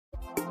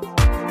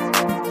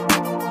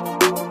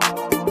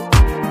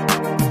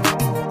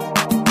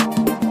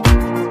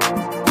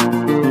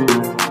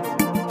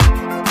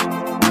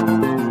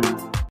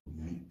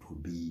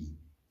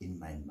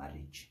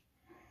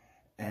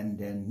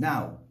And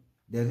now,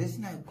 the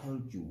reason I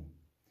called you,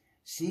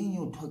 seeing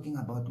you talking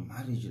about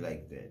marriage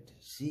like that,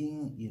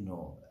 seeing, you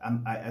know,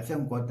 I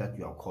thank God that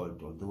you are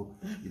called, although,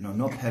 you know,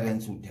 no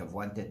parents would have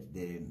wanted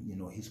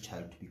his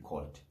child to be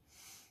called.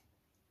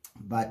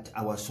 But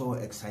I was so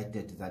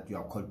excited that you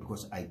are called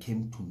because I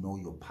came to know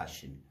your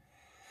passion.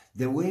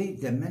 The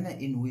manner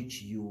in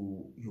which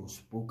you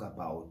spoke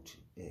about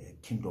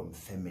kingdom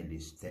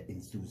families, the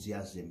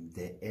enthusiasm,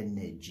 the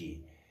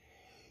energy,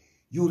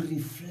 you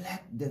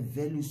reflect the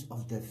values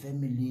of the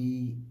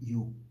family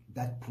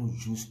that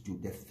produced you,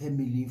 the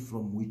family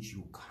from which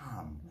you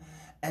come.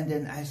 And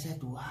then I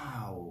said,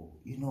 wow,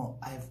 you know,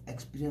 I've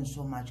experienced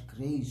so much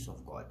grace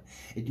of God.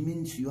 It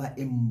means you are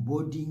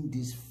embodying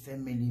these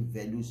family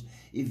values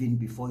even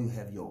before you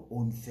have your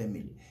own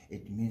family.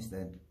 It means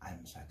that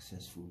I'm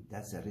successful.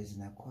 That's the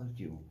reason I called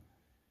you.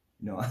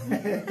 No.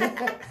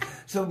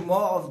 So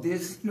more of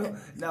this,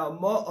 now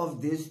more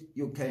of this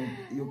you can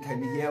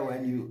hear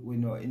when you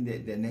know in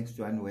the next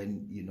one,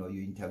 when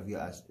you interview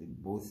us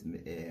both,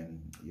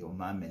 your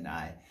mom and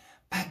I.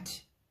 But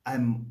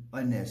I'm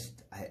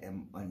honest, I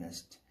am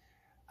honest.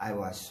 I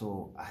was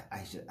so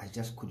I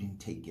just couldn't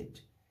take it,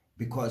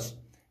 because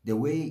the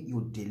way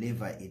you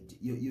deliver it,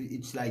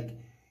 it's like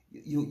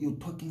you're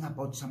talking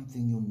about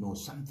something you know,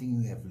 something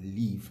you have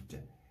lived.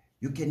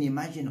 You can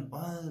imagine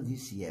all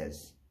these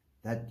years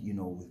that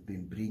we've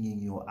been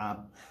bringing you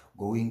up,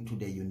 going to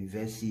the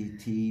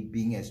university,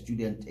 being a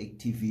student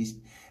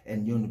activist,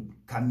 and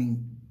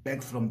coming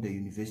back from the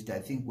university. I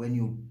think when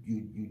you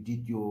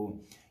did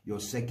your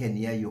second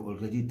year, you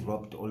already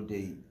dropped all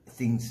the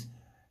things,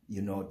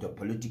 the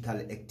political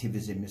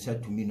activism. You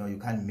said to me, no, you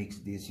can't mix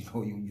this.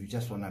 You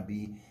just want to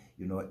be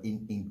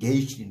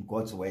engaged in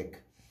God's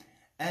work.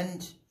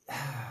 And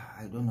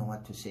I don't know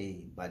what to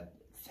say, but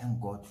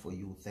thank God for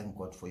you, thank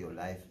God for your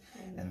life,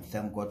 and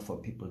thank God for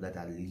people that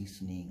are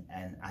listening.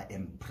 And I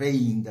am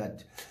praying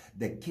that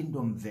the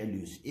kingdom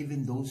values,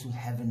 even those who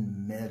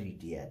haven't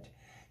married yet,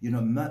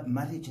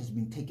 marriage has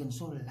been taken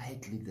so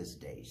lightly these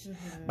days.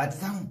 But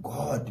thank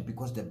God,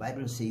 because the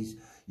Bible says,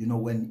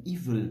 when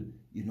evil,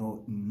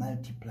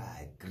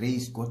 multiply,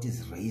 grace, God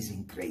is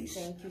raising grace.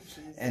 Thank you,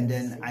 Jesus. And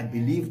then I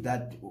believe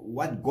that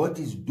what God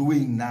is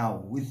doing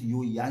now with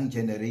you young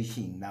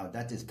generation now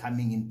that is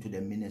coming into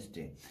the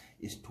ministry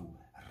is to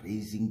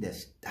raising the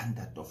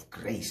standard of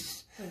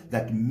grace,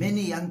 that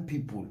many young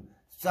people,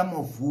 some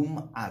of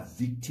whom are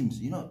victims,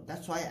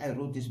 that's why I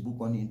wrote this book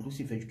on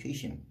inclusive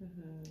education,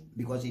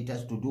 because it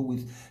has to do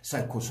with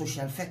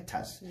psychosocial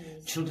factors.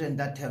 Children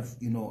that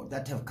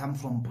have come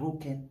from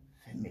broken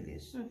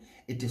families.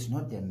 It is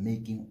not the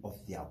making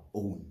of their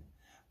own,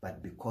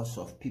 but because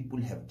of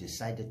people have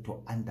decided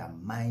to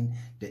undermine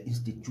the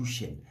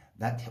institution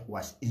that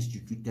was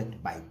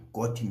instituted by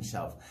God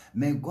himself.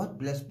 May God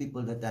bless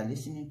people that are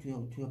listening to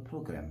your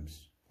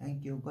programs.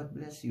 Thank you. God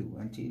bless you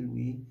until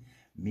we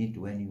meet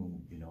when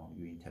you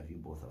interview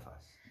both of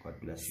us. God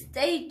bless you.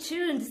 Stay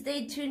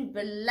tuned,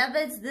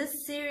 beloveds.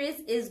 This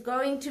series is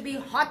going to be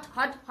hot,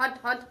 hot, hot,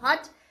 hot,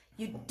 hot.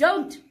 You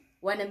don't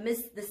want to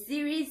miss the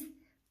series.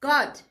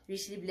 God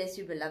richly bless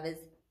you, beloveds.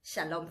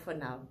 Shalom for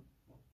now.